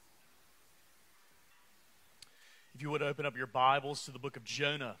If you would open up your Bibles to the book of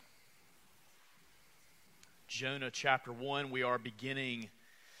Jonah. Jonah chapter 1, we are beginning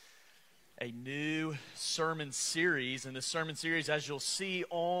a new sermon series. And this sermon series, as you'll see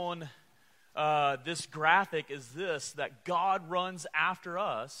on this graphic, is this: that God runs after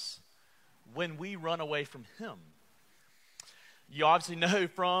us when we run away from Him. You obviously know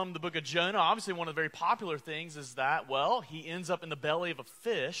from the book of Jonah, obviously one of the very popular things is that, well, he ends up in the belly of a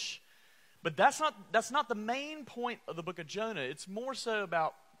fish. But that's not the main point of the book of Jonah. It's more so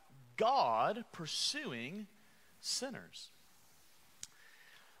about God pursuing sinners.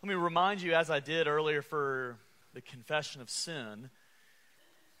 Let me remind you, as I did earlier for the confession of sin,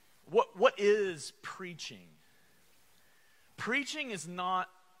 what is preaching? Preaching is not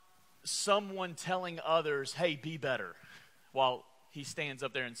someone telling others, hey, be better, while he stands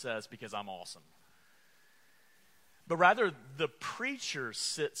up there and says, because I'm awesome. But rather, the preacher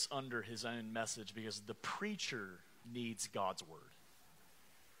sits under his own message because the preacher needs God's word.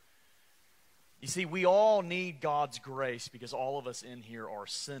 You see, we all need God's grace because all of us in here are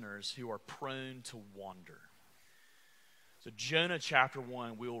sinners who are prone to wander. So Jonah chapter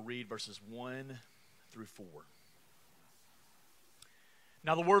 1, we will read verses 1 through 4.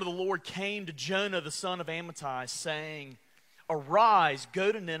 Now the word of the Lord came to Jonah, the son of Amittai, saying, "Arise,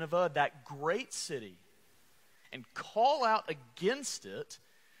 go to Nineveh, that great city, and call out against it,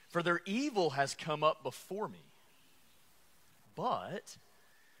 for their evil has come up before me." But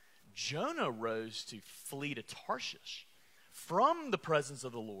Jonah rose to flee to Tarshish from the presence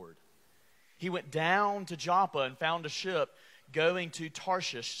of the Lord. He went down to Joppa and found a ship going to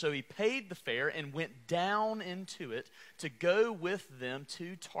Tarshish. So he paid the fare and went down into it to go with them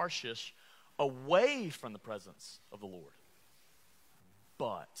to Tarshish, away from the presence of the Lord.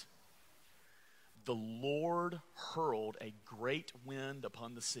 But the Lord hurled a great wind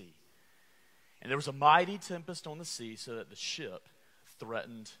upon the sea, and there was a mighty tempest on the sea, so that the ship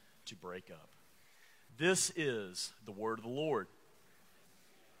threatened to break up. This is the word of the Lord.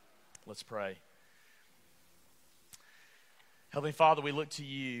 Let's pray. Heavenly Father, we look to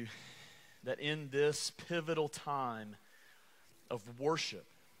you that in this pivotal time of worship,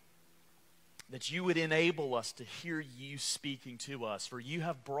 that you would enable us to hear you speaking to us. For you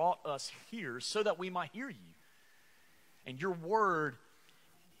have brought us here so that we might hear you. And your word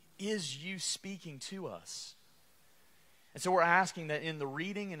is you speaking to us. And so we're asking that in the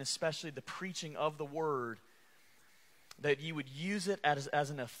reading and especially the preaching of the word, that you would use it as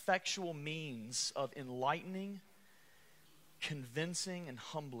an effectual means of enlightening, convincing, and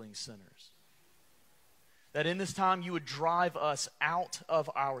humbling sinners. That in this time you would drive us out of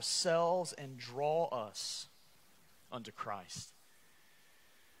ourselves and draw us unto Christ.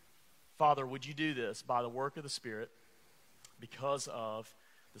 Father, would you do this by the work of the Spirit because of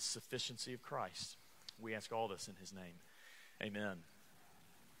the sufficiency of Christ? We ask all this in His name. Amen.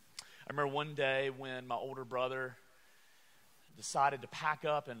 I remember one day when my older brother decided to pack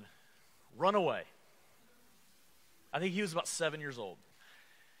up and run away. I think he was about 7 years old.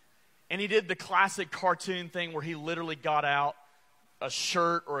 And he did the classic cartoon thing where he literally got out a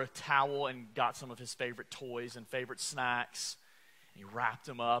shirt or a towel and got some of his favorite toys and favorite snacks. And he wrapped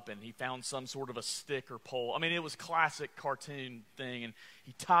them up and he found some sort of a stick or pole. I mean, it was classic cartoon thing. And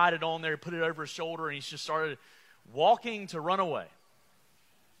he tied it on there, put it over his shoulder, and he just started walking to run away.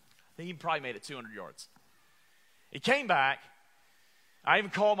 I think he probably made it 200 yards. He came back. I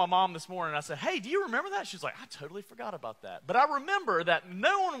even called my mom this morning and I said, "Hey, do you remember that?" She's like, "I totally forgot about that." But I remember that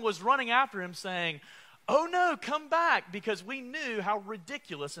no one was running after him saying, "Oh no, come back," because we knew how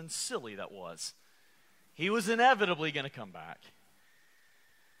ridiculous and silly that was. He was inevitably going to come back.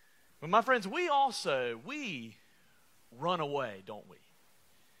 But my friends, we run away, don't we?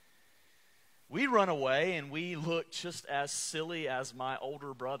 We run away and we look just as silly as my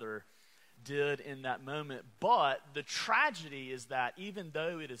older brother did in that moment. But the tragedy is that even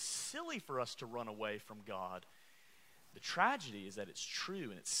though it is silly for us to run away from God, the tragedy is that it's true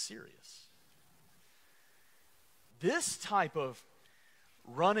and it's serious. This type of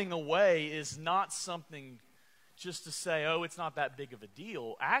running away is not something just to say, oh, it's not that big of a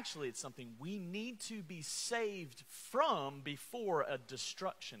deal. Actually, it's something we need to be saved from before a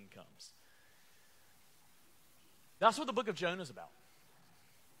destruction comes. That's what the book of Jonah is about.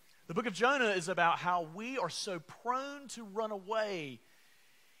 The book of Jonah is about how we are so prone to run away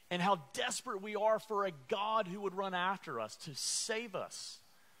and how desperate we are for a God who would run after us to save us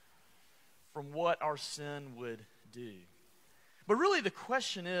from what our sin would do. But really the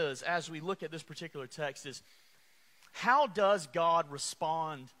question is, as we look at this particular text, is how does God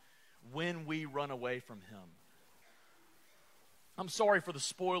respond when we run away from Him? I'm sorry for the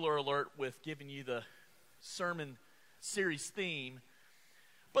spoiler alert with giving you the sermon series theme.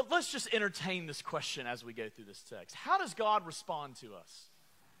 But let's just entertain this question as we go through this text. How does God respond to us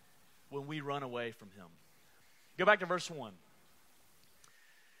when we run away from him? Go back to verse 1.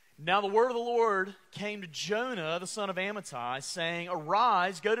 Now the word of the Lord came to Jonah, the son of Amittai, saying,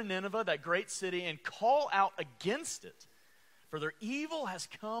 Arise, go to Nineveh, that great city, and call out against it, for their evil has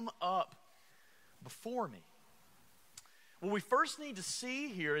come up before me. What we first need to see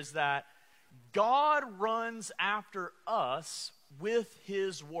here is that God runs after us with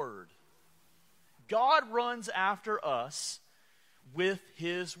his word. God runs after us with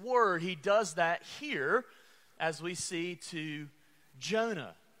his word. He does that here, as we see to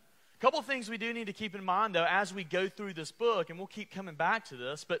Jonah. A couple of things we do need to keep in mind, though, as we go through this book, and we'll keep coming back to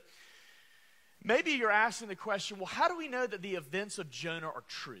this, but maybe you're asking the question, well, how do we know that the events of Jonah are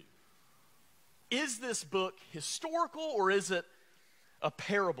true? Is this book historical, or is it a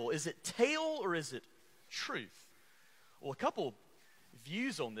parable? Is it tale, or is it truth? Well, a couple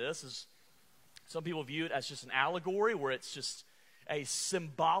views on this is some people view it as just an allegory, where it's just a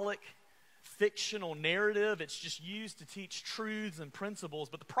symbolic fictional narrative. It's just used to teach truths and principles.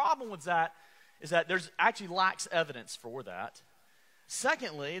 But the problem with that is that there's actually lacks evidence for that.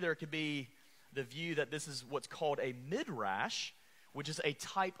 Secondly, there could be the view that this is what's called a midrash, which is a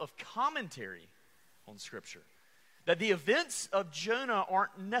type of commentary on Scripture. That the events of Jonah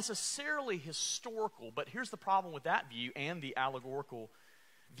aren't necessarily historical, but here's the problem with that view and the allegorical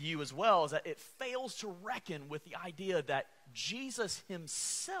view as well, is that it fails to reckon with the idea that Jesus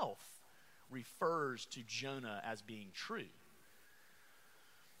himself refers to Jonah as being true.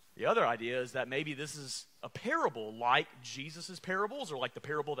 The other idea is that maybe this is a parable like Jesus' parables, or like the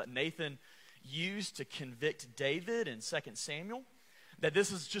parable that Nathan used to convict David in 2 Samuel. That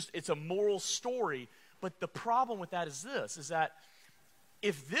this is just, it's a moral story. But the problem with that is this, is that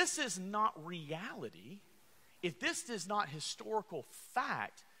if this is not reality, if this is not historical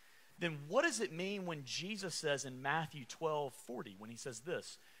fact, then what does it mean when Jesus says in Matthew 12:40, when he says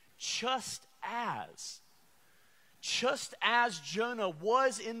this, just as Jonah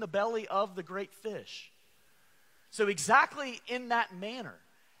was in the belly of the great fish. So exactly in that manner,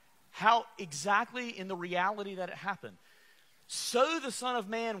 how exactly in the reality that it happened, so the Son of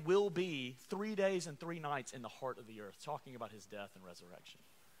Man will be 3 days and 3 nights in the heart of the earth, talking about his death and resurrection.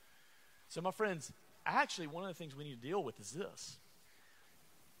 So my friends, actually one of the things we need to deal with is this.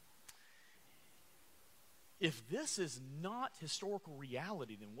 If this is not historical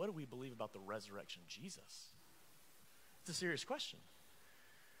reality, then what do we believe about the resurrection of Jesus? It's a serious question.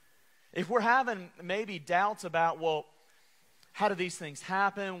 If we're having maybe doubts about, well, how do these things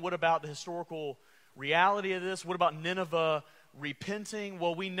happen? What about the historical reality of this? What about Nineveh repenting?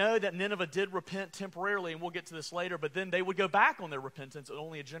 Well, we know that Nineveh did repent temporarily, and we'll get to this later, but then they would go back on their repentance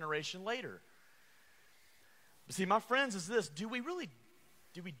only a generation later. But see, my friends, is this, do we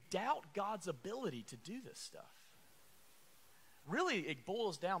doubt God's ability to do this stuff? Really, it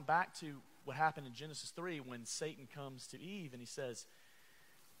boils down back to what happened in Genesis 3 when Satan comes to Eve and he says,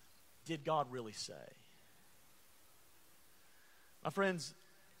 did God really say? My friends,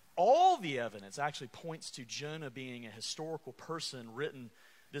 all the evidence actually points to Jonah being a historical person,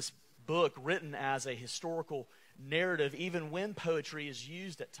 this book written as a historical narrative, even when poetry is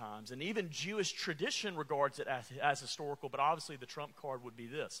used at times. And even Jewish tradition regards it as historical, but obviously the trump card would be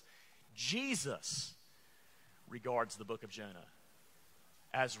this. Jesus regards the book of Jonah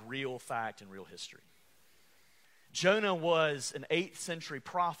as real fact and real history. Jonah was an 8th century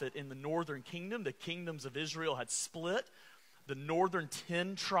prophet in the northern kingdom. The kingdoms of Israel had split. The northern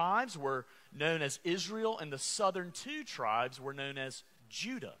 10 tribes were known as Israel, and the southern 2 tribes were known as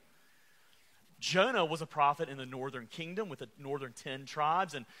Judah. Jonah was a prophet in the northern kingdom with the northern 10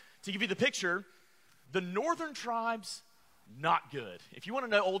 tribes. And to give you the picture, the northern tribes, not good. If you want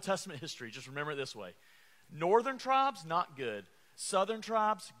to know Old Testament history, just remember it this way. Northern tribes, not good. Southern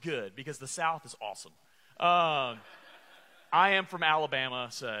tribes, good, because the South is awesome. I am from Alabama,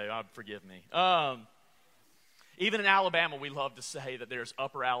 so forgive me. Even in Alabama, we love to say that there's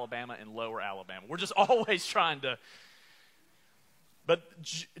upper Alabama and lower Alabama. We're just always trying to... But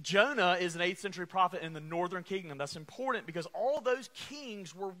Jonah is an 8th century prophet in the northern kingdom. That's important because all those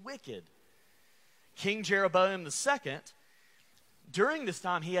kings were wicked. King Jeroboam II, during this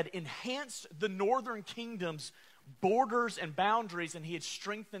time, he had enhanced the northern kingdom's borders and boundaries, and he had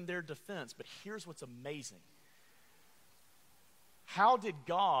strengthened their defense. But here's what's amazing. How did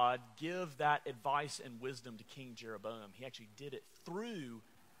God give that advice and wisdom to King Jeroboam? He actually did it through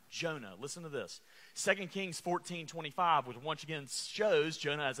Jonah. Listen to this. 2 Kings 14:25, which once again shows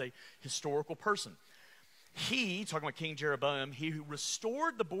Jonah as a historical person. He, talking about King Jeroboam, he who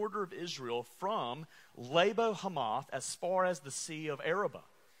restored the border of Israel from Labo Hamath as far as the Sea of Arabah,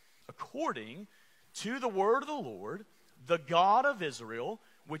 according to the word of the Lord, the God of Israel,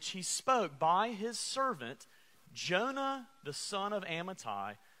 which he spoke by his servant Jonah, the son of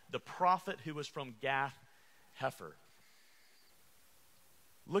Amittai, the prophet who was from Gath Hepher.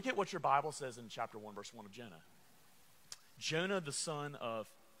 Look at what your Bible says in chapter 1, verse 1 of Jonah. Jonah, the son of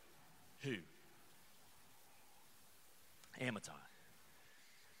who? Amittai.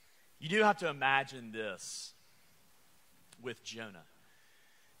 You do have to imagine this with Jonah.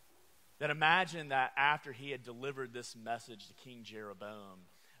 That imagine that after he had delivered this message to King Jeroboam,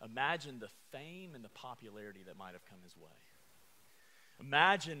 imagine the fame and the popularity that might have come his way.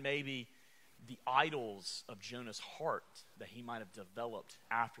 Imagine maybe the idols of Jonah's heart that he might have developed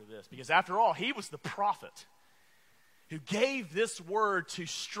after this. Because after all, he was the prophet who gave this word to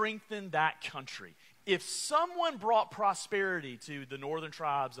strengthen that country. If someone brought prosperity to the northern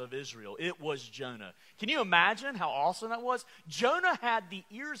tribes of Israel, it was Jonah. Can you imagine how awesome that was? Jonah had the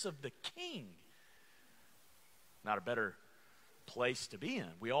ears of the king. Not a better place to be in.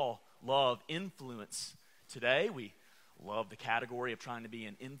 We all love influence today. We love the category of trying to be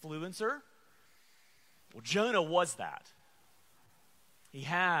an influencer. Well, Jonah was that. He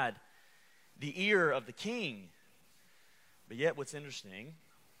had the ear of the king. But yet what's interesting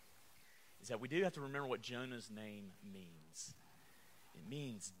is that we do have to remember what Jonah's name means. It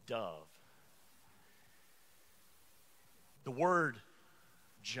means dove. The word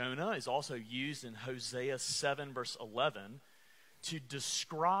Jonah is also used in Hosea 7 verse 11 to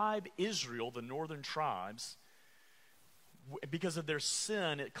describe Israel, the northern tribes. Because of their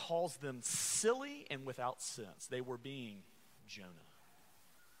sin, it calls them silly and without sense. They were being Jonah.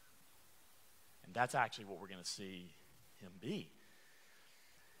 And that's actually what we're going to see him be.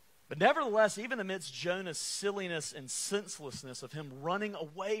 But nevertheless, even amidst Jonah's silliness and senselessness of him running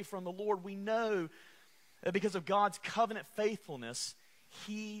away from the Lord, we know that because of God's covenant faithfulness,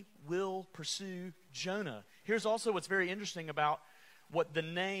 he will pursue Jonah. Here's also what's very interesting about what the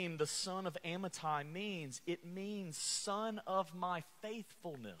name, the son of Amittai, means. It means son of my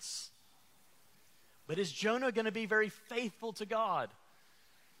faithfulness. But is Jonah going to be very faithful to God?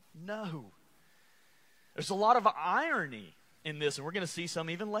 No. There's a lot of irony in this, and we're going to see some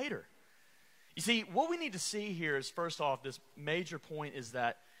even later. You see, what we need to see here is, first off, this major point is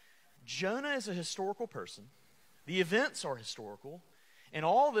that Jonah is a historical person. The events are historical. And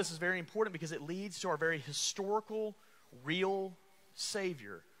all of this is very important because it leads to our very historical, real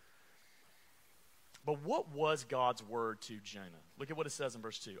Savior. But what was God's word to Jonah? Look at what it says in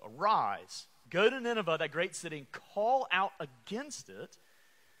verse 2. Arise, go to Nineveh, that great city, and call out against it,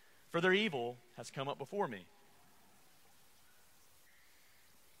 for their evil has come up before me.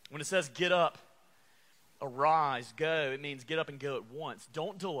 When it says get up, arise, go, it means get up and go at once.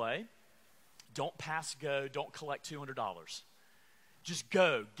 Don't delay. Don't pass go. Don't collect $200. Just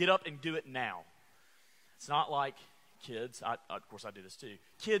go. Get up and do it now. It's not like kids. Of course, I do this too.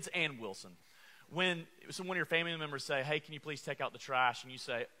 Kids and Wilson. When one of your family members say, hey, can you please take out the trash? And you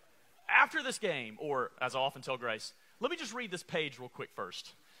say, after this game, or as I often tell Grace, let me just read this page real quick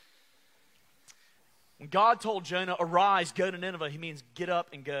first. When God told Jonah, arise, go to Nineveh, he means get up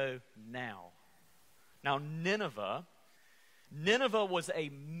and go now. Now, Nineveh was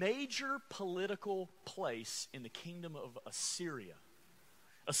a major political place in the kingdom of Assyria.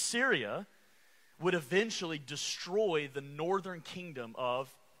 Assyria would eventually destroy the northern kingdom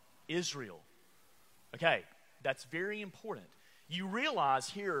of Israel. Okay, that's very important. You realize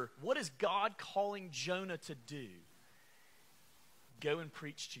here, what is God calling Jonah to do? Go and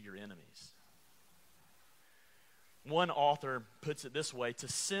preach to your enemies. One author puts it this way: to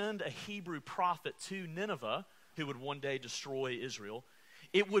send a Hebrew prophet to Nineveh, who would one day destroy Israel,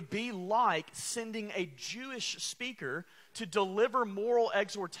 it would be like sending a Jewish speaker to deliver moral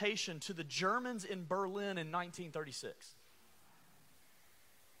exhortation to the Germans in Berlin in 1936.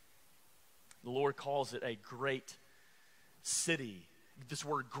 The Lord calls it a great city. This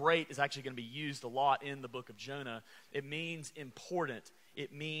word great is actually going to be used a lot in the book of Jonah. It means important.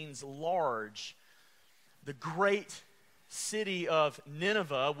 It means large. The great city of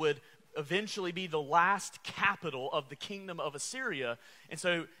Nineveh would eventually be the last capital of the kingdom of Assyria. And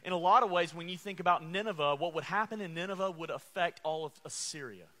so in a lot of ways, when you think about Nineveh, what would happen in Nineveh would affect all of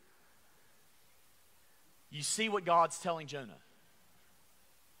Assyria. You see what God's telling Jonah.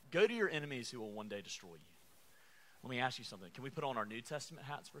 Go to your enemies who will one day destroy you. Let me ask you something. Can we put on our New Testament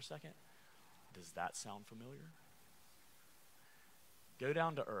hats for a second? Does that sound familiar? Go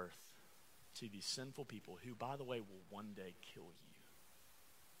down to earth to these sinful people who, by the way, will one day kill you.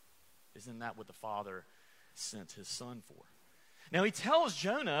 Isn't that what the Father sent his son for. Now he tells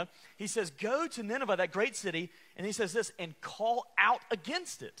Jonah, he says, go to Nineveh, that great city, and he says this, and call out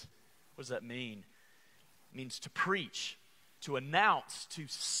against it. What does that mean? It means to preach, to announce, to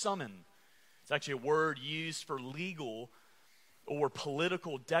summon. It's actually a word used for legal or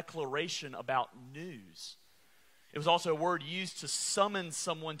political declaration about news. It was also a word used to summon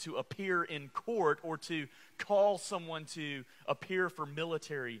someone to appear in court or to call someone to appear for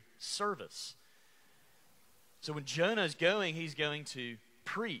military service. So when Jonah is going, he's going to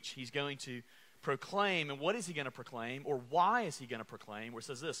preach. He's going to proclaim. And what is he going to proclaim? Or why is he going to proclaim? Where it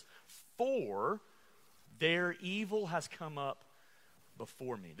says this, for their evil has come up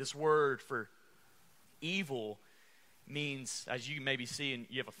before me. This word for evil means, as you maybe see, and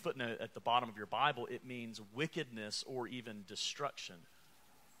you have a footnote at the bottom of your Bible, it means wickedness or even destruction.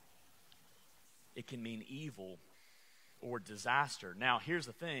 It can mean evil or disaster. Now, here's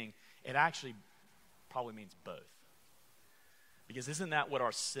the thing. It actually probably means both. Because isn't that what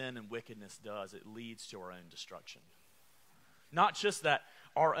our sin and wickedness does? It leads to our own destruction. Not just that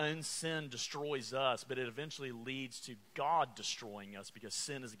our own sin destroys us, but it eventually leads to God destroying us because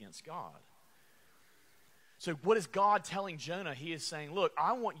sin is against God. So what is God telling Jonah? He is saying, look,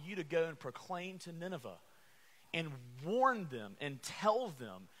 I want you to go and proclaim to Nineveh and warn them and tell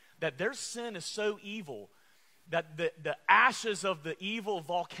them that their sin is so evil that the ashes of the evil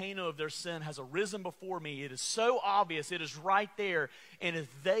volcano of their sin has arisen before me. It is so obvious. It is right there. And if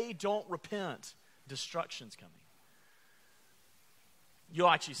they don't repent, destruction's coming. You'll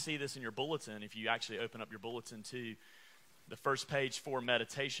actually see this in your bulletin if you actually open up your bulletin to the first page for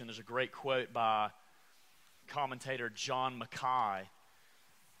meditation. There's a great quote by commentator John Mackay.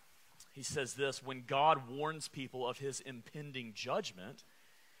 He says this, when God warns people of his impending judgment,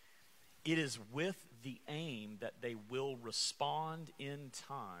 it is with the aim that they will respond in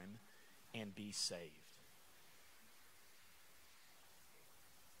time and be saved.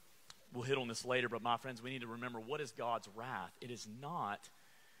 We'll hit on this later, but my friends, we need to remember, what is God's wrath? It is not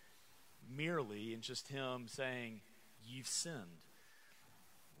merely in just him saying, you've sinned.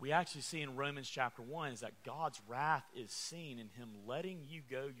 We actually see in Romans chapter 1 is that God's wrath is seen in him letting you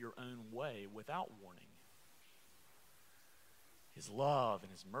go your own way without warning. His love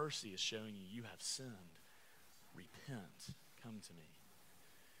and his mercy is showing you have sinned. Repent. Come to me.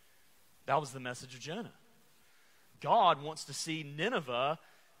 That was the message of Jonah. God wants to see Nineveh,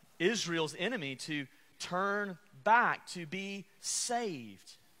 Israel's enemy, to turn back, to be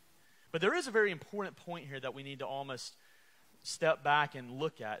saved. But there is a very important point here that we need to almost step back and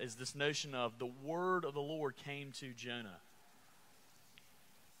look at, is this notion of the word of the Lord came to Jonah.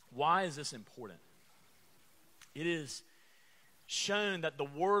 Why is this important? It is shown that the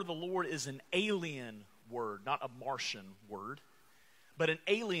word of the Lord is an alien word, not a Martian word, but an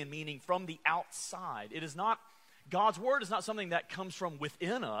alien, meaning from the outside. It is not, God's word is not something that comes from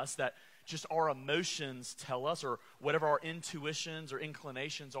within us, that just our emotions tell us, or whatever our intuitions or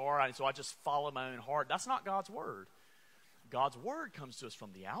inclinations are, and so I just follow my own heart. That's not God's word. God's word comes to us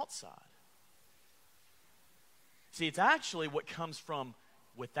from the outside. See, it's actually what comes from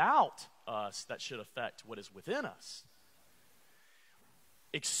without us that should affect what is within us.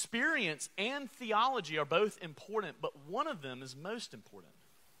 Experience and theology are both important, but one of them is most important.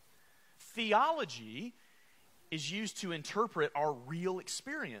 Theology is used to interpret our real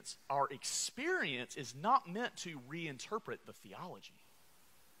experience. Our experience is not meant to reinterpret the theology.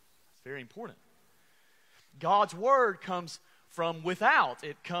 It's very important. God's word comes from without.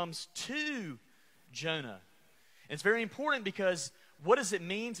 It comes to Jonah. And it's very important because what does it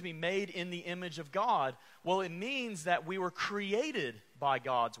mean to be made in the image of God? Well, it means that we were created by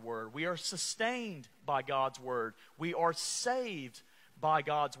God's word. We are sustained by God's word. We are saved by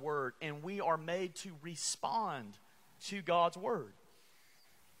God's word. And we are made to respond to God's word.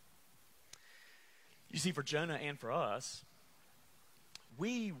 You see, for Jonah and for us,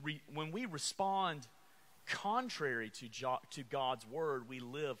 when we respond contrary to God's word, we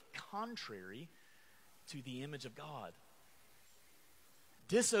live contrary to the image of God.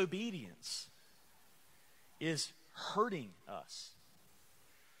 Disobedience is hurting us.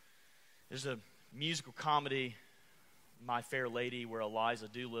 There's a musical comedy, My Fair Lady, where Eliza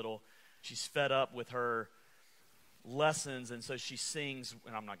Doolittle, she's fed up with her lessons, and so she sings,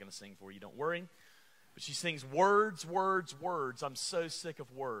 and I'm not going to sing for you, don't worry, but she sings, words, words, words. I'm so sick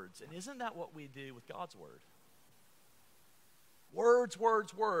of words. And isn't that what we do with God's word? Words,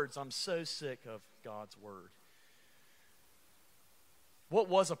 words, words. I'm so sick of God's word. What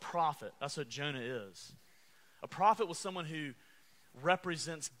was a prophet? That's what Jonah is. A prophet was someone who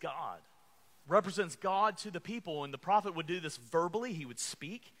represents God to the people. And the prophet would do this verbally. He would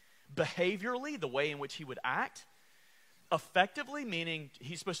speak, behaviorally, the way in which he would act, effectively, meaning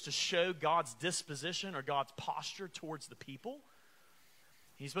he's supposed to show God's disposition or God's posture towards the people.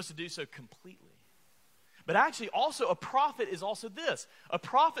 He's supposed to do so completely. But actually, also, a prophet is also this. A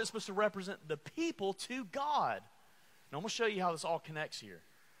prophet is supposed to represent the people to God. And I'm going to show you how this all connects here.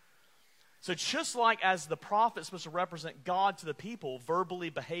 So just like as the prophet is supposed to represent God to the people,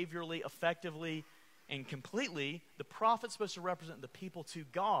 verbally, behaviorally, effectively, and completely, the prophet's supposed to represent the people to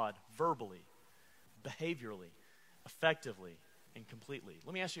God, verbally, behaviorally, effectively, and completely.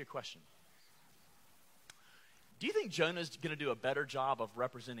 Let me ask you a question. Do you think Jonah's going to do a better job of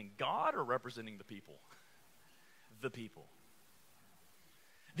representing God or representing the people? The people.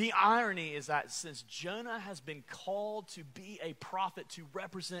 The irony is that since Jonah has been called to be a prophet to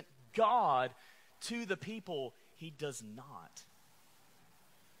represent God to the people, he does not.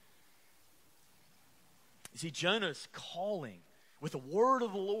 You see, Jonah's calling with the word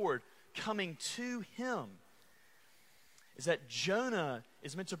of the Lord coming to him is that Jonah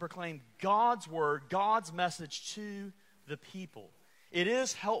is meant to proclaim God's word, God's message to the people. It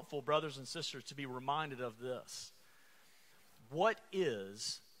is helpful, brothers and sisters, to be reminded of this. What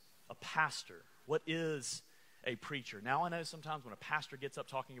is a pastor? What is a preacher? Now, I know sometimes when a pastor gets up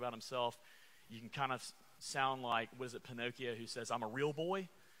talking about himself, you can kind of sound like, what is it, Pinocchio, who says, I'm a real boy?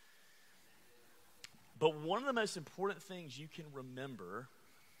 But one of the most important things you can remember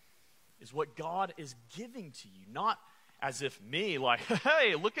is what God is giving to you. Not as if me, like,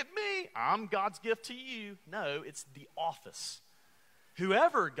 hey, look at me, I'm God's gift to you. No, it's the office.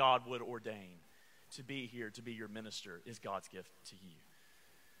 Whoever God would ordain to be here, to be your minister, is God's gift to you.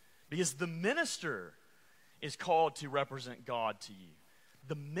 Because the minister is called to represent God to you.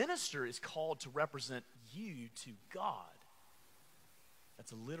 The minister is called to represent you to God.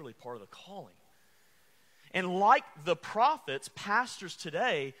 That's literally part of the calling. And like the prophets, pastors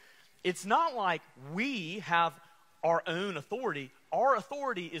today, it's not like we have our own authority. Our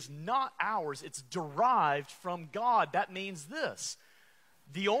authority is not ours. It's derived from God. That means this.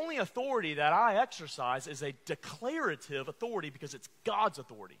 The only authority that I exercise is a declarative authority because it's God's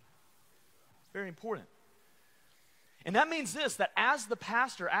authority. Very important. And that means this, that as the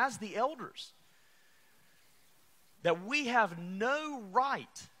pastor, as the elders, that we have no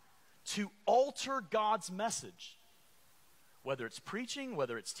right to alter God's message, whether it's preaching,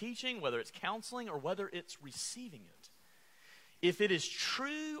 whether it's teaching, whether it's counseling, or whether it's receiving it. If it is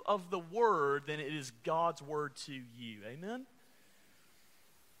true of the word, then it is God's word to you. Amen?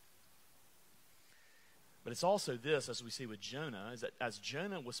 But it's also this, as we see with Jonah, is that as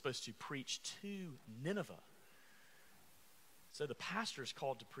Jonah was supposed to preach to Nineveh, so the pastor is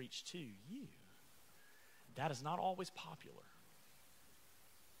called to preach to you. That is not always popular.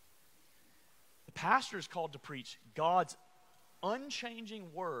 The pastor is called to preach God's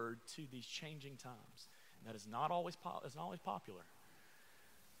unchanging word to these changing times. And that is not always popular.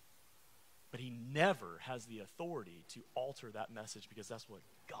 But he never has the authority to alter that message because that's what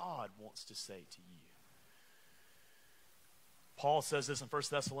God wants to say to you. Paul says this in 1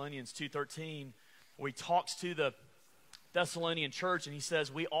 Thessalonians 2:13, where he talks to the Thessalonian church, and he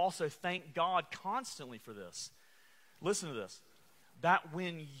says, we also thank God constantly for this. Listen to this. That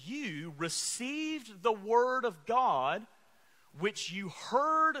when you received the word of God, which you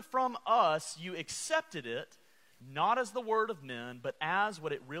heard from us, you accepted it, not as the word of men, but as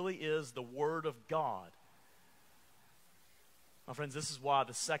what it really is, the word of God. My friends, this is why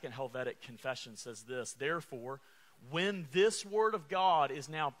the Second Helvetic Confession says this. Therefore, when this word of God is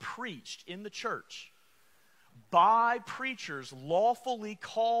now preached in the church by preachers lawfully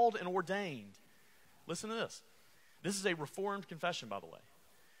called and ordained, listen to this. This is a Reformed confession, by the way.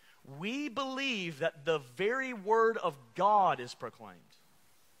 We believe that the very word of God is proclaimed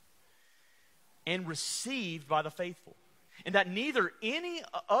and received by the faithful, and that neither any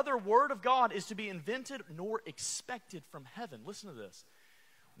other word of God is to be invented nor expected from heaven. Listen to this.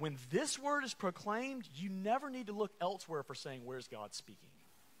 When this word is proclaimed, you never need to look elsewhere for saying, where's God speaking?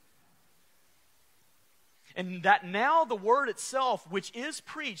 And that now the word itself, which is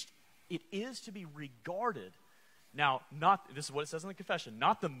preached, it is to be regarded. Now, this is what it says in the confession,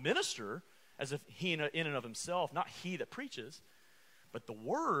 not the minister, as if he in and of himself, not he that preaches, but the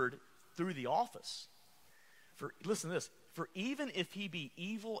word through the office. For listen to this, for even if he be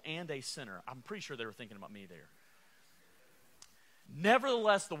evil and a sinner, I'm pretty sure they were thinking about me there.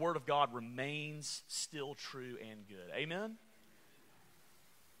 Nevertheless, the word of God remains still true and good. Amen?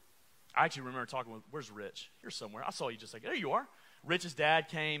 I actually remember talking with, where's Rich? You're somewhere. I saw you just like, there you are. Rich's dad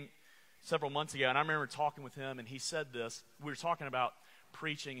came several months ago, and I remember talking with him, and he said this. We were talking about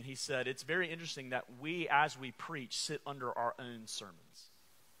preaching, and he said, it's very interesting that we, as we preach, sit under our own sermons.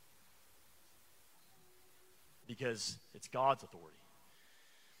 because it's God's authority.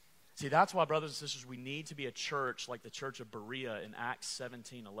 See, that's why, brothers and sisters, we need to be a church like the church of Berea in Acts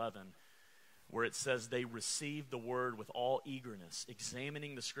 17:11, where it says they received the word with all eagerness,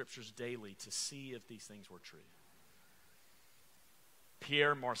 examining the scriptures daily to see if these things were true.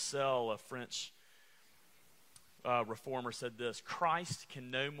 Pierre Marcel, a French reformer, said this: Christ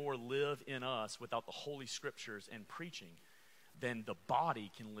can no more live in us without the Holy Scriptures and preaching than the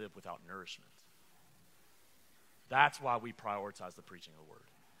body can live without nourishment. That's why we prioritize the preaching of the word.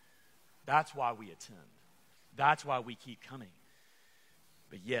 That's why we attend. That's why we keep coming.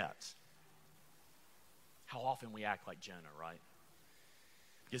 But yet, how often we act like Jonah, right?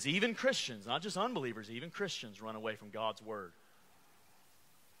 Because even Christians, not just unbelievers, even Christians run away from God's word.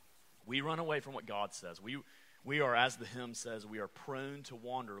 We run away from what God says. We are, as the hymn says, we are prone to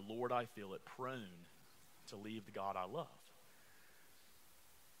wander. Lord, I feel it, prone to leave the God I love.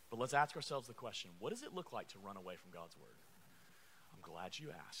 But let's ask ourselves the question, what does it look like to run away from God's word? I'm glad you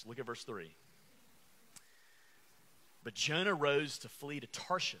asked. Look at verse 3. But Jonah rose to flee to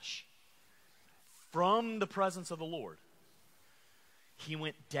Tarshish from the presence of the Lord. He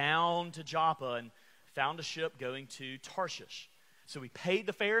went down to Joppa and found a ship going to Tarshish. So he paid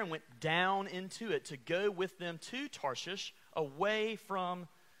the fare and went down into it to go with them to Tarshish, away from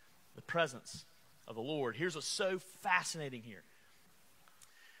the presence of the Lord. Here's what's so fascinating here.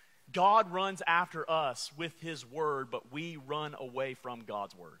 God runs after us with his word, but we run away from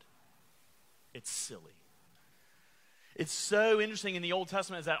God's word. It's silly. It's so interesting in the Old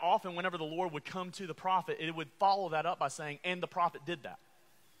Testament is that often whenever the Lord would come to the prophet, it would follow that up by saying, and the prophet did that.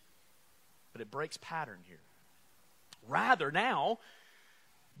 But it breaks pattern here. Rather now,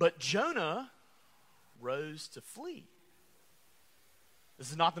 but Jonah rose to flee.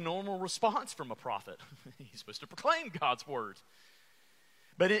 This is not the normal response from a prophet. He's supposed to proclaim God's word.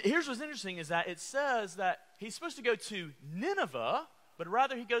 But here's what's interesting is that it says that he's supposed to go to Nineveh, but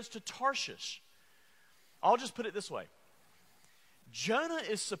rather he goes to Tarshish. I'll just put it this way. Jonah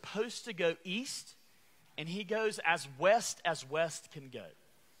is supposed to go east, and he goes as west can go.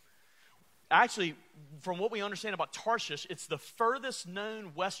 Actually, from what we understand about Tarshish, it's the furthest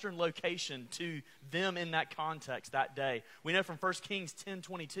known western location to them in that context that day. We know from 1 Kings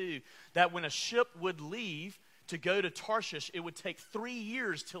 10:22 that when a ship would leave to go to Tarshish, it would take 3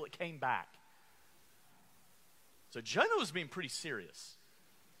 years till it came back. So Jonah was being pretty serious.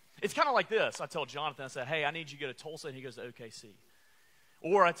 It's kind of like this. I tell Jonathan, I say, hey, I need you to go to Tulsa, and he goes to OKC.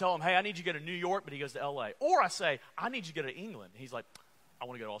 Or I tell him, hey, I need you to go to New York, but he goes to LA. Or I say, I need you to go to England. He's like, I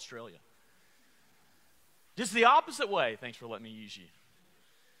want to go to Australia. Just the opposite way. Thanks for letting me use you.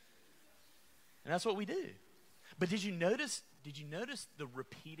 And that's what we do. But did you notice the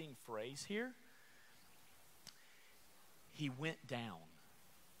repeating phrase here? He went down.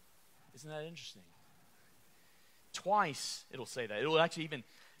 Isn't that interesting? Twice it'll say that. It'll actually even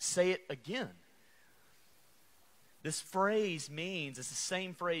say it again. This phrase means, it's the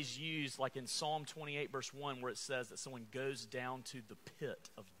same phrase used like in Psalm 28 verse 1 where it says that someone goes down to the pit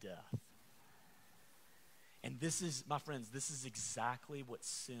of death. And this is, my friends, this is exactly what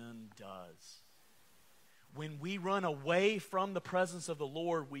sin does. When we run away from the presence of the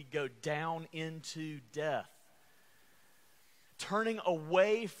Lord, we go down into death. Turning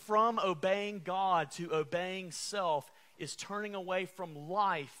away from obeying God to obeying self is turning away from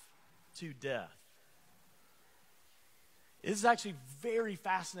life to death. This is actually very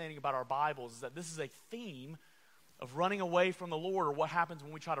fascinating about our Bibles, is that this is a theme of running away from the Lord, or what happens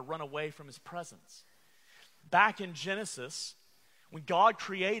when we try to run away from his presence. Back in Genesis, when God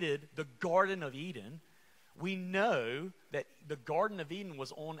created the Garden of Eden, we know that the Garden of Eden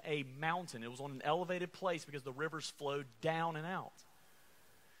was on a mountain. It was on an elevated place because the rivers flowed down and out.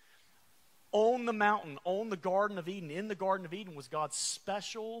 On the mountain, on the Garden of Eden, in the Garden of Eden was God's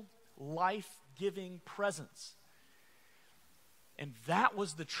special, life-giving presence. And that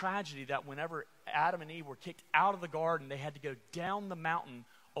was the tragedy, that whenever Adam and Eve were kicked out of the garden, they had to go down the mountain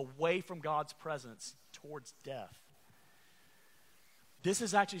away from God's presence towards death. This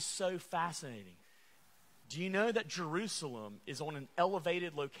is actually so fascinating. Do you know that Jerusalem is on an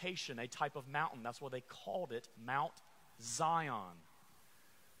elevated location, a type of mountain? That's why they called it Mount Zion.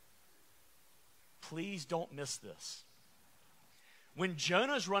 Please don't miss this. When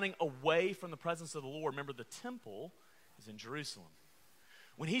Jonah is running away from the presence of the Lord, remember the temple is in Jerusalem.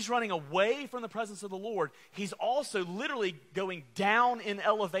 When he's running away from the presence of the Lord, he's also literally going down in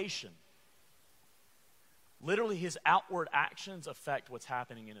elevation. Literally, his outward actions affect what's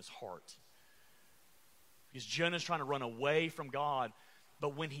happening in his heart. Because Jonah's trying to run away from God,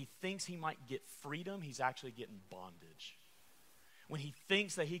 but when he thinks he might get freedom, he's actually getting bondage. when he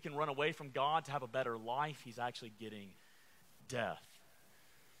thinks that he can run away from God to have a better life, he's actually getting death.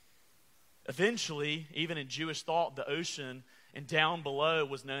 Eventually, even in Jewish thought, the ocean and down below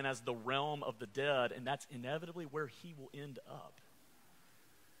was known as the realm of the dead, and that's inevitably where he will end up.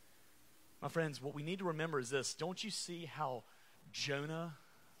 My friends, what we need to remember is this. Don't you see how Jonah,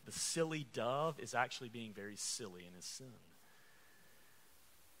 the silly dove, is actually being very silly in his sin?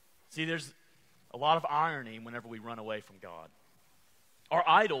 See, there's a lot of irony whenever we run away from God. Our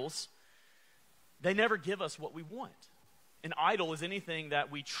idols, they never give us what we want. An idol is anything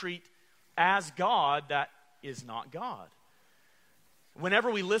that we treat as God that is not God. Whenever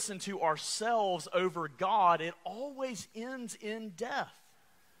we listen to ourselves over God, it always ends in death.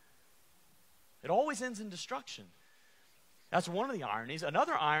 It always ends in destruction. That's one of the ironies.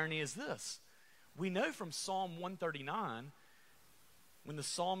 Another irony is this. We know from Psalm 139, when the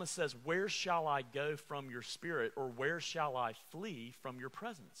psalmist says, "Where shall I go from your spirit, or where shall I flee from your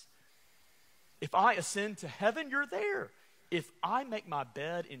presence? If I ascend to heaven, you're there. If I make my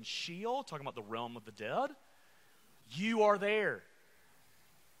bed in Sheol," talking about the realm of the dead, "you are there."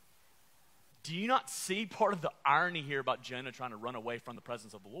 Do you not see part of the irony here about Jonah trying to run away from the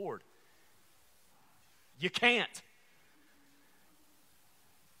presence of the Lord? You can't.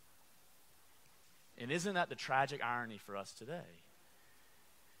 And isn't that the tragic irony for us today?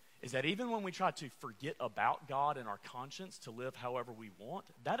 Is that even when we try to forget about God in our conscience to live however we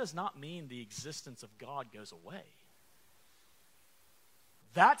want, that does not mean the existence of God goes away.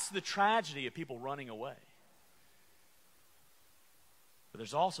 That's the tragedy of people running away. But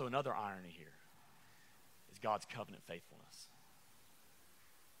there's also another irony here, is God's covenant faithfulness.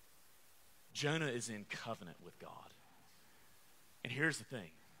 Jonah is in covenant with God. And here's the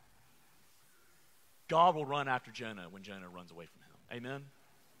thing. God will run after Jonah when Jonah runs away from him. Amen?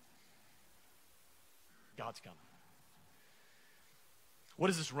 God's coming. What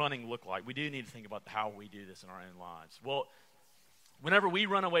does this running look like? We do need to think about how we do this in our own lives. Well, whenever we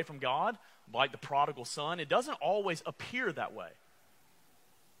run away from God, like the prodigal son, it doesn't always appear that way.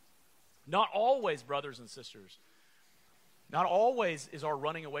 Not always, brothers and sisters. Not always is our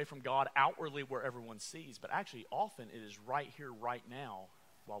running away from God outwardly where everyone sees, but actually often it is right here, right now,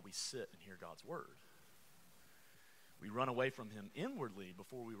 while we sit and hear God's word. We run away from him inwardly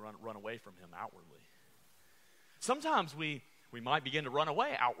before we run away from him outwardly. Sometimes we might begin to run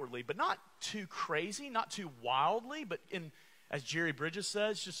away outwardly, but not too crazy, not too wildly, but as Jerry Bridges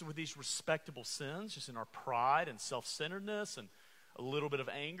says, just with these respectable sins, just in our pride and self-centeredness and a little bit of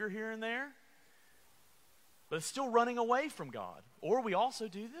anger here and there. But it's still running away from God. Or we also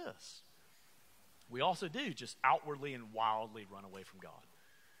do this. We also do just outwardly and wildly run away from God.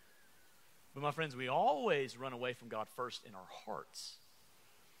 But my friends, we always run away from God first in our hearts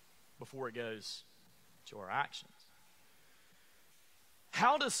before it goes to our actions.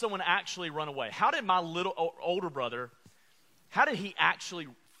 How does someone actually run away? How did my little older brother, how did he actually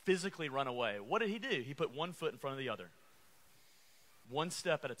physically run away? What did he do? He put one foot in front of the other. One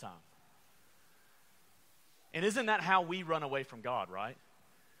step at a time. And isn't that how we run away from God, right?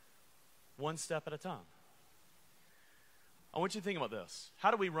 One step at a time. I want you to think about this.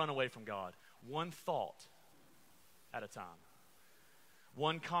 How do we run away from God? One thought at a time.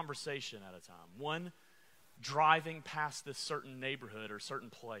 One conversation at a time. One driving past this certain neighborhood or certain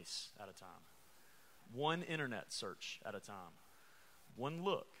place at a time. One internet search at a time. One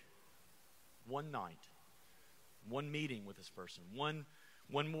look. One night. One meeting with this person. One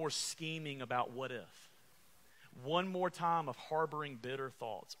more scheming about what if. One more time of harboring bitter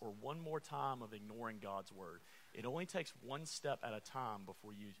thoughts, or one more time of ignoring God's word. It only takes one step at a time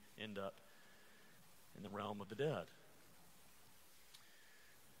before you end up in the realm of the dead.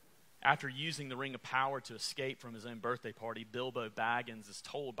 After using the ring of power to escape from his own birthday party, Bilbo Baggins is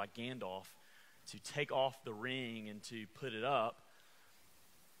told by Gandalf to take off the ring and to put it up.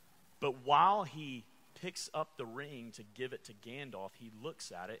 But while he picks up the ring to give it to Gandalf, he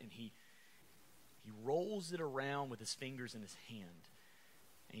looks at it and he rolls it around with his fingers in his hand.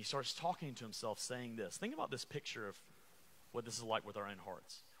 And he starts talking to himself, saying this. Think about this picture of what this is like with our own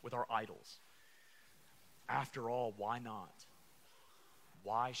hearts, with our idols. After all, why not?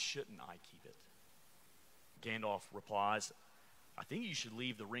 Why shouldn't I keep it? Gandalf replies, I think you should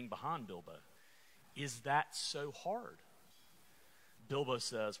leave the ring behind, Bilbo. Is that so hard? Bilbo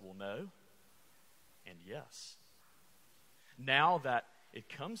says, well, no, and yes. Now that it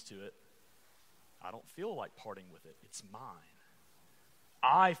comes to it, I don't feel like parting with it. It's mine.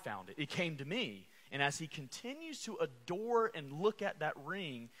 I found it. It came to me. And as he continues to adore and look at that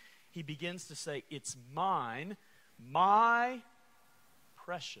ring, he begins to say, it's mine, my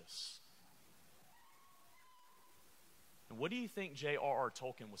precious. And what do you think J.R.R.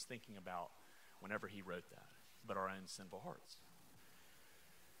 Tolkien was thinking about whenever he wrote that? But our own sinful hearts.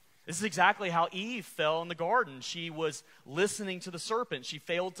 This is exactly how Eve fell in the garden. She was listening to the serpent. She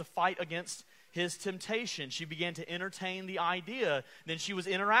failed to fight against his temptation. She began to entertain the idea. Then she was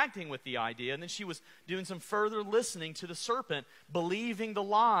interacting with the idea. And then she was doing some further listening to the serpent, believing the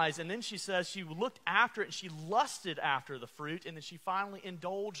lies. And then she says she looked after it and she lusted after the fruit. And then she finally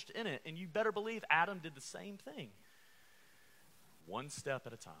indulged in it. And you better believe Adam did the same thing. One step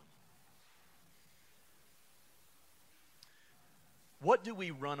at a time. What do we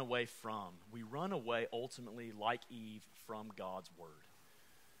run away from? We run away ultimately, like Eve, from God's word.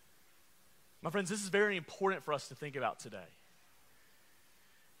 My friends, this is very important for us to think about today.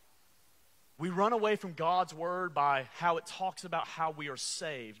 We run away from God's word by how it talks about how we are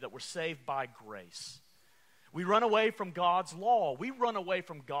saved, that we're saved by grace. We run away from God's law. We run away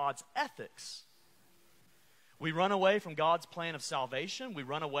from God's ethics. We run away from God's plan of salvation. We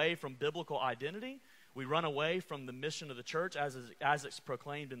run away from biblical identity. We run away from the mission of the church as it's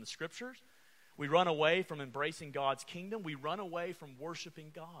proclaimed in the scriptures. We run away from embracing God's kingdom. We run away from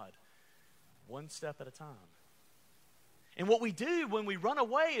worshiping God one step at a time. And what we do when we run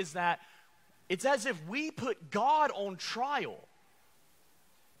away is that it's as if we put God on trial.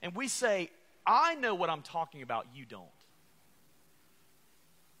 And we say, I know what I'm talking about, you don't.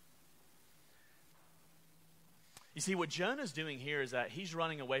 You see, what Jonah's doing here is that he's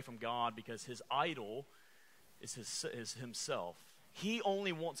running away from God because his idol is himself. He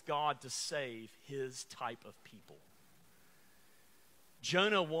only wants God to save his type of people.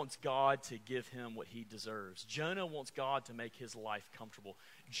 Jonah wants God to give him what he deserves. Jonah wants God to make his life comfortable.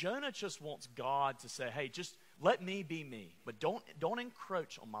 Jonah just wants God to say, hey, just let me be me, but don't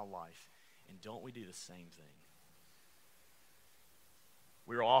encroach on my life. And don't we do the same thing?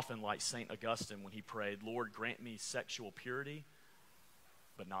 We're often like St. Augustine when he prayed, Lord, grant me sexual purity,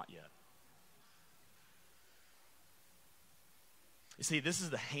 but not yet. You see, this is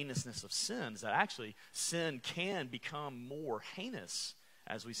the heinousness of sin, is that actually sin can become more heinous,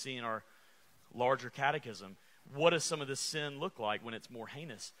 as we see in our larger catechism. What does some of this sin look like when it's more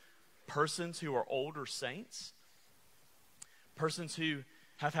heinous? Persons who are older saints, persons who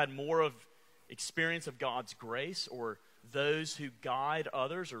have had more of experience of God's grace, or those who guide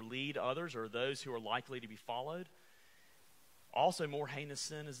others or lead others, or those who are likely to be followed. Also, more heinous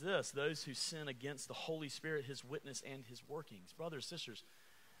sin is this: those who sin against the Holy Spirit, his witness, and his workings. Brothers, sisters,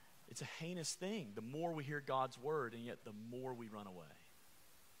 it's a heinous thing. The more we hear God's word, and yet the more we run away.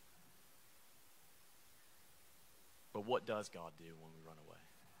 But what does God do when we run away?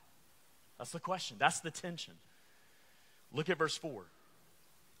 That's the question. That's the tension. Look at verse 4.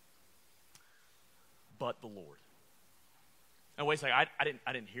 But the Lord. Now wait a second.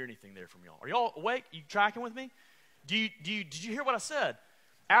 I didn't hear anything there from y'all. Are y'all awake? You tracking with me? Did you hear what I said?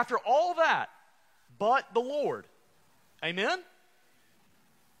 After all that, but the Lord. Amen?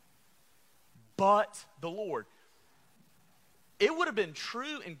 But the Lord. It would have been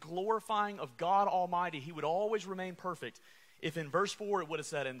true and glorifying of God Almighty. He would always remain perfect if in verse 4 it would have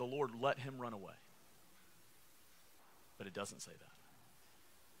said, and the Lord let him run away. But it doesn't say that.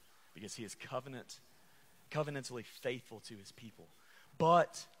 Because he is covenantally faithful to his people.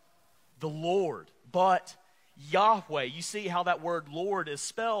 But the Lord, but Yahweh. You see how that word Lord is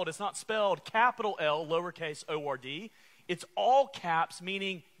spelled. It's not spelled capital L, lowercase O-R-D. It's all caps,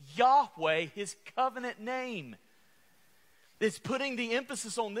 meaning Yahweh, his covenant name. It's putting the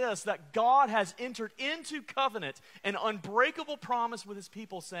emphasis on this, that God has entered into covenant, an unbreakable promise with his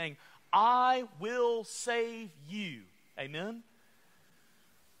people, saying, I will save you. Amen?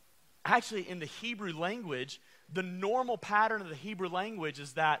 Actually, in the Hebrew language, the normal pattern of the Hebrew language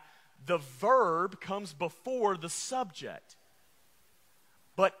is that the verb comes before the subject.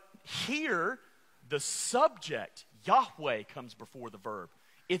 But here, the subject, Yahweh, comes before the verb.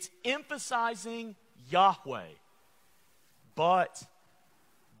 It's emphasizing Yahweh. But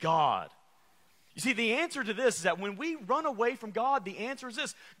God. You see, the answer to this is that when we run away from God, the answer is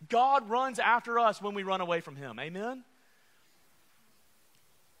this: God runs after us when we run away from him. Amen?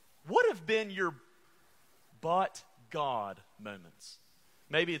 What have been your but God moments?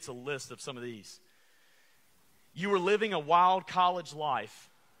 Maybe it's a list of some of these. You were living a wild college life,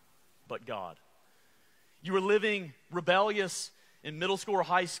 but God. You were living rebellious in middle school or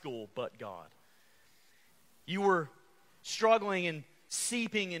high school, but God. You were struggling and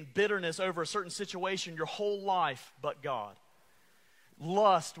seeping in bitterness over a certain situation your whole life, but God.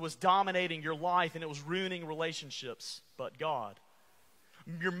 Lust was dominating your life and it was ruining relationships, but God.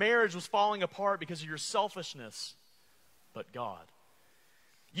 Your marriage was falling apart because of your selfishness, but God.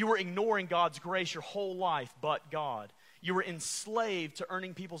 You were ignoring God's grace your whole life, but God. You were enslaved to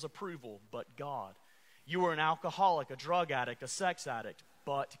earning people's approval, but God. You were an alcoholic, a drug addict, a sex addict,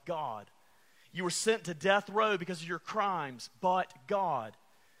 but God. You were sent to death row because of your crimes, but God.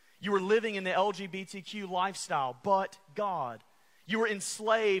 You were living in the LGBTQ lifestyle, but God. You were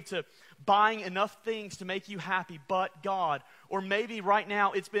enslaved to buying enough things to make you happy, but God. Or maybe right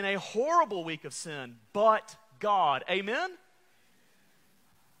now it's been a horrible week of sin, but God. Amen?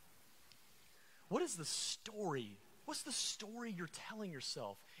 What is the story? What's the story you're telling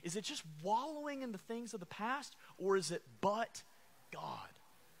yourself? Is it just wallowing in the things of the past, or is it but God?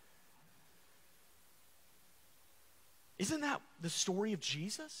 Isn't that the story of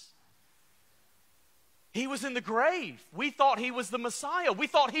Jesus? He was in the grave. We thought he was the Messiah. We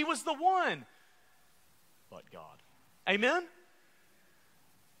thought he was the one. But God. Amen?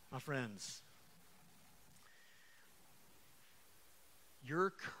 My friends, your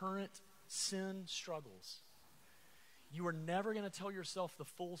current sin struggles, you are never going to tell yourself the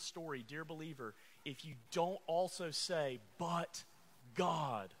full story, dear believer, if you don't also say, but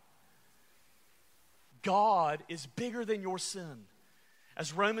God. God is bigger than your sin.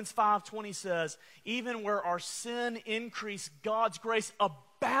 As Romans 5:20 says, even where our sin increased, God's grace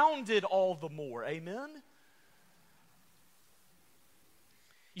abounded all the more. Amen?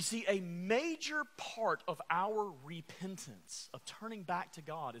 You see, a major part of our repentance, of turning back to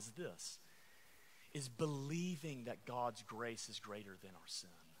God, is this, is believing that God's grace is greater than our sin.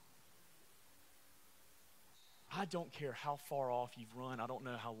 I don't care how far off you've run. I don't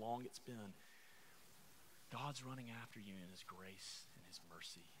know how long it's been. God's running after you in his grace and his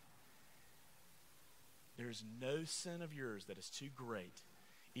mercy. There is no sin of yours that is too great,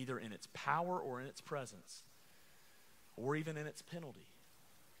 either in its power or in its presence, or even in its penalty.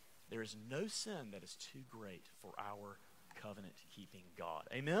 There is no sin that is too great for our covenant-keeping God.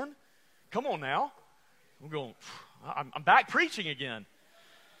 Amen? Come on now. I'm back preaching again.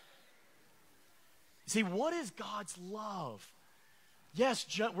 See, what is God's love? Yes,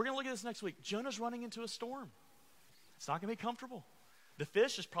 we're going to look at this next week. Jonah's running into a storm. It's not going to be comfortable. The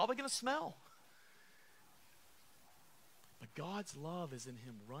fish is probably going to smell. But God's love is in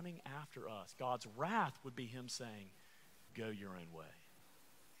him running after us. God's wrath would be him saying, go your own way.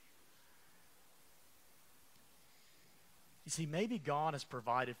 You see, maybe God has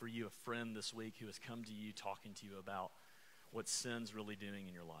provided for you a friend this week who has come to you talking to you about what sin's really doing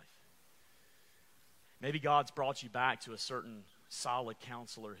in your life. Maybe God's brought you back to a certain solid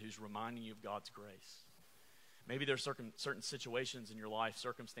counselor who's reminding you of God's grace. Maybe there's certain situations in your life,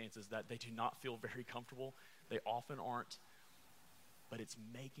 circumstances that they do not feel very comfortable. They often aren't. But it's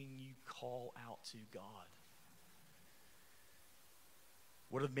making you call out to God.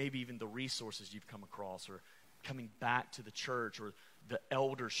 What are maybe even the resources you've come across, or coming back to the church, or the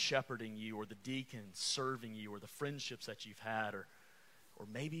elders shepherding you, or the deacons serving you, or the friendships that you've had, or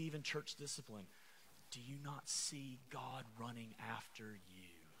maybe even church discipline. Do you not see God running after you?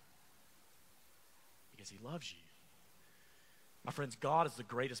 Because he loves you. My friends, God is the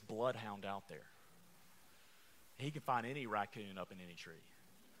greatest bloodhound out there. He can find any raccoon up in any tree.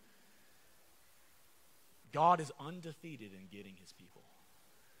 God is undefeated in getting his people.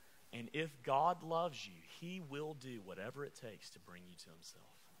 And if God loves you, he will do whatever it takes to bring you to himself.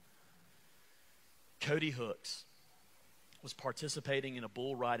 Cody Hooks was participating in a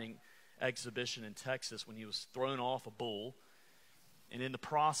bull riding exhibition in Texas when he was thrown off a bull. And in the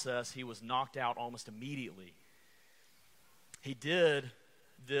process, he was knocked out almost immediately. He did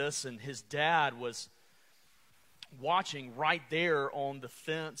this, and his dad was watching right there on the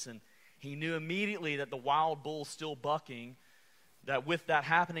fence, and he knew immediately that the wild bull still bucking, that with that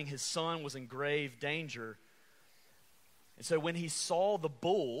happening, his son was in grave danger. And so when he saw the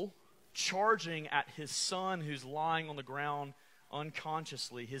bull charging at his son who's lying on the ground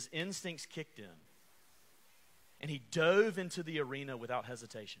unconsciously, his instincts kicked in. And he dove into the arena without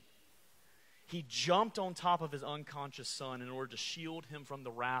hesitation. He jumped on top of his unconscious son in order to shield him from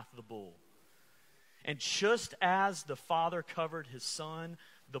the wrath of the bull. And just as the father covered his son,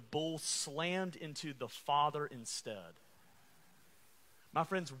 the bull slammed into the father instead. My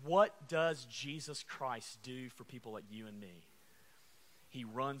friends, what does Jesus Christ do for people like you and me? He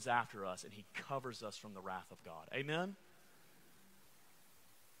runs after us and he covers us from the wrath of God. Amen?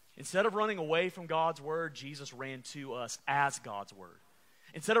 Instead of running away from God's word, Jesus ran to us as God's word.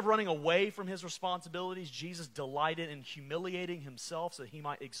 Instead of running away from his responsibilities, Jesus delighted in humiliating himself so that he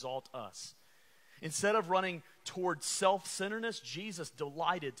might exalt us. Instead of running toward self-centeredness, Jesus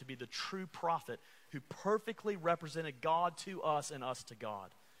delighted to be the true prophet who perfectly represented God to us and us to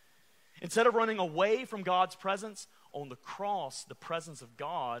God. Instead of running away from God's presence, on the cross, the presence of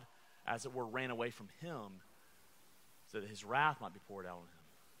God, as it were, ran away from him so that his wrath might be poured out on him.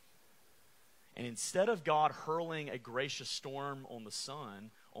 And instead of God hurling a gracious storm on the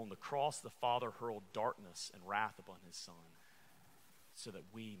Son, on the cross the Father hurled darkness and wrath upon his Son so that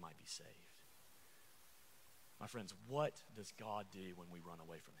we might be saved. My friends, what does God do when we run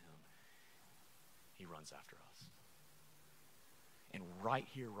away from him? He runs after us. And right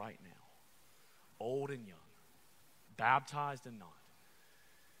here, right now, old and young, baptized and not,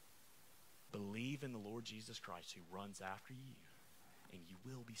 believe in the Lord Jesus Christ who runs after you, and you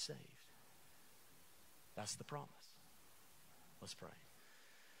will be saved. That's the promise. Let's pray.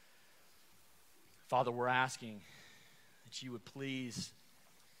 Father, we're asking that you would please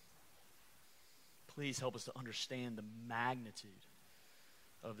help us to understand the magnitude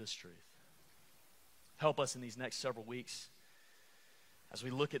of this truth. Help us in these next several weeks as we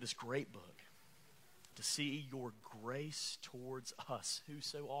look at this great book to see your grace towards us who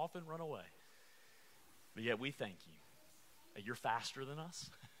so often run away. But yet we thank you that you're faster than us,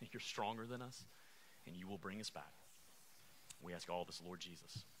 you're stronger than us, and you will bring us back. We ask all this, Lord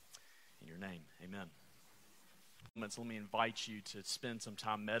Jesus, in your name. Amen. Let me invite you to spend some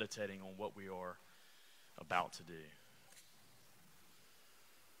time meditating on what we are about to do.